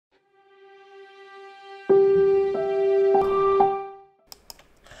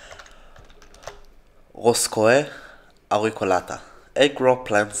Roscoea auriculata,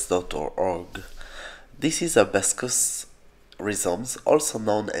 agrowplants.org. This is a hibiscus rhizomes, also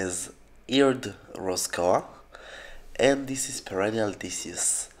known as eared Roscoea, and this is perennial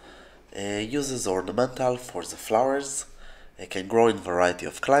disease. Uses ornamental for the flowers. It can grow in variety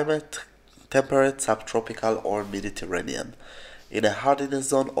of climate, temperate, subtropical, or Mediterranean, in a hardiness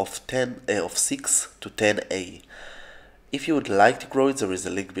zone of 6 to 10A. If you would like to grow it, there is a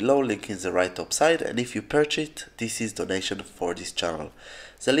link below, link in the right top side, and if you purchase it, this is donation for this channel.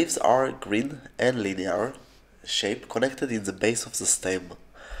 The leaves are green and linear shape, connected in the base of the stem.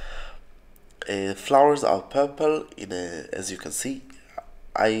 Flowers are purple as you can see.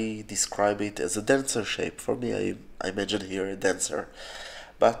 I describe it as a dancer shape. For me, I imagine here a dancer,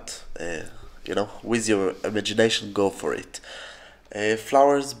 but with your imagination, go for it.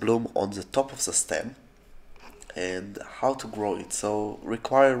 Flowers bloom on the top of the stem. And how to grow it? So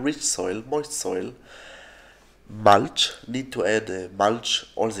require rich soil, moist soil, mulch. Need to add mulch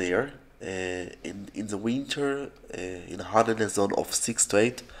all the year. In the winter, in a hardiness zone of 6 to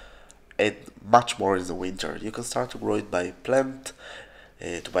 8, add much more in the winter. You can start to grow it by plant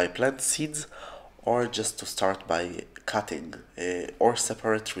seeds, or just to start by cutting or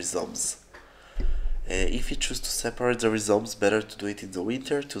separate rhizomes. If you choose to separate the rhizomes, better to do it in the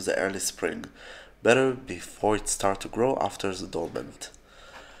winter to the early spring. Better before it starts to grow after the dormant.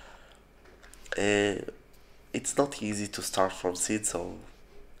 It's not easy to start from seeds, so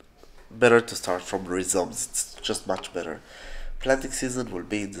better to start from rhizomes. It's just much better. Planting season will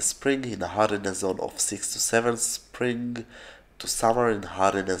be in the spring in a hardiness zone of 6 to 7, spring to summer in a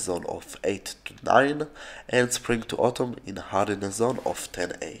hardiness zone of 8 to 9, and spring to autumn in a hardiness zone of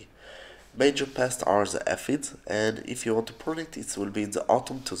 10A. Major pests are the aphids, and if you want to prune it, it will be in the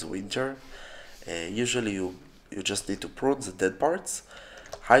autumn to the winter. Usually you just need to prune the dead parts.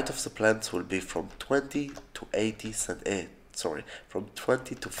 Height of the plants will be from 20 to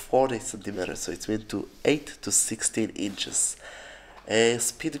 40 centimeters, so it means to 8 to 16 inches.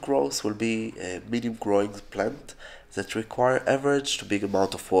 Speed growth will be a medium growing plant that require average to big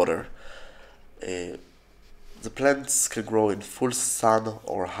amount of water. The plants can grow in full sun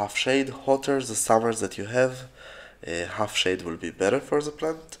or half shade. Hotter the summers that you have, half shade will be better for the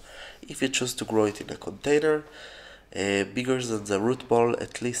plant. If you choose to grow it in a container, bigger than the root ball,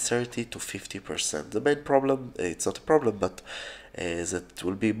 at least 30 to 50%. The main problem, it's not a problem, but that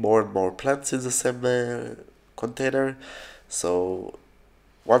will be more and more plants in the same container. So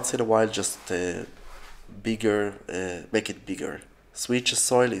once in a while, just make it bigger. Switch the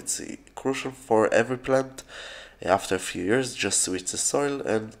soil, it's crucial for every plant. After a few years, just switch the soil,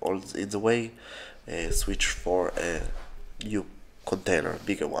 and all in the way, switch for a new container,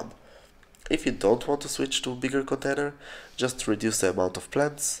 bigger one. If you don't want to switch to a bigger container, just reduce the amount of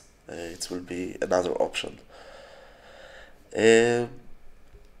plants. It will be another option.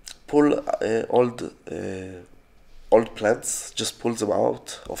 Pull old plants, just pull them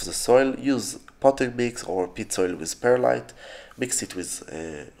out of the soil. Use potting mix or pit soil with perlite. Mix it with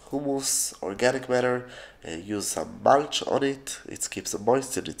humus, organic matter. Use some mulch on it. It keeps it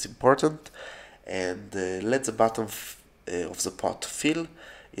moist and it's important. And let the bottom of the pot fill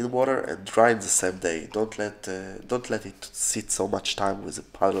in water and dry in the same day. Don't let it sit so much time with a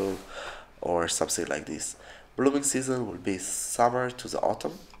puddle or something like this. Blooming season will be summer to the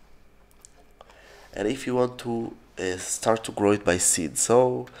autumn. And if you want to start to grow it by seed,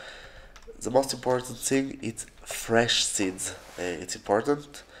 so the most important thing is fresh seeds. It's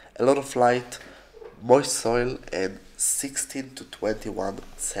important. A lot of light, moist soil, and 16 to 21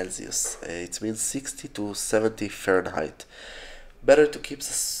 Celsius. It means 60 to 70 Fahrenheit. Better to keep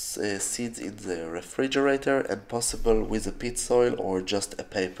the seeds in the refrigerator and possible with a pit soil or just a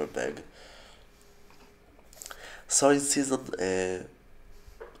paper bag. Sowing season,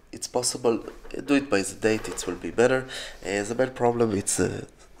 it's possible, do it by the date, it will be better. The main problem is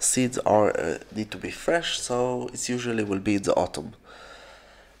seeds need to be fresh, so it usually will be in the autumn.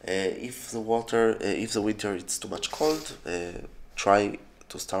 If the winter it's too much cold, try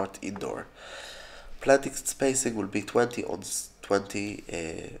to start indoor. Planting spacing will be 20 on 20,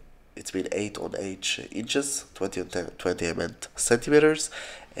 it's been 8 on 8 inches, 20 on 20 I meant centimeters.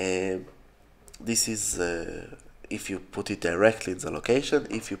 This is if you put it directly in the location.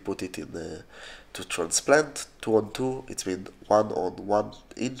 If you put it in to transplant, 2 on 2, it's been 1 on 1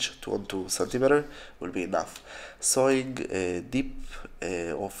 inch, 2 on 2 centimeter will be enough. Sowing deep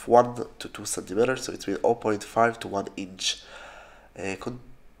of 1 to 2 centimeters, so it's been 0.5 to 1 inch.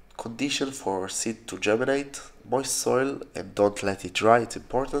 Condition for seed to germinate: moist soil and don't let it dry, it's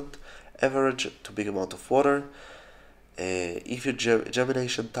important. Average to big amount of water. If your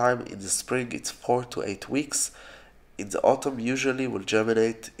germination time in the spring it's 4 to 8 weeks, in the autumn usually will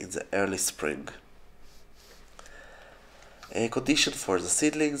germinate in the early spring. Condition for the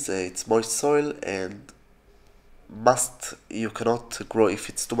seedlings, it's moist soil, and you cannot grow if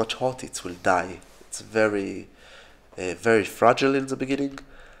it's too much hot, it will die. It's very fragile in the beginning,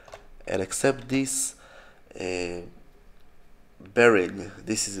 and except this, bearing,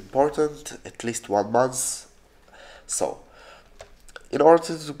 this is important, at least 1 month. So in order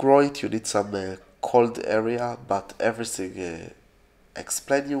to grow it you need some cold area, but everything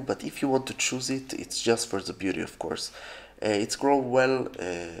explain you. But if you want to choose it, it's just for the beauty, of course. It's grown well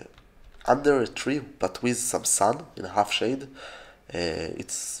under a tree, but with some sun in a half shade.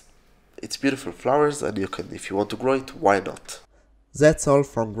 It's beautiful flowers, and you can, if you want to grow it, why not? That's all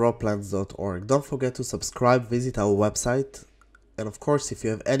from growplants.org. Don't forget to subscribe, visit our website, and of course, if you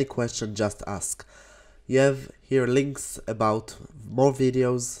have any question, just ask. You have here links about more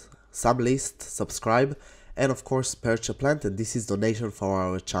videos, some lists, subscribe, and of course purchase a plant, and this is donation for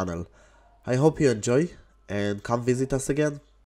our channel. I hope you enjoy and come visit us again.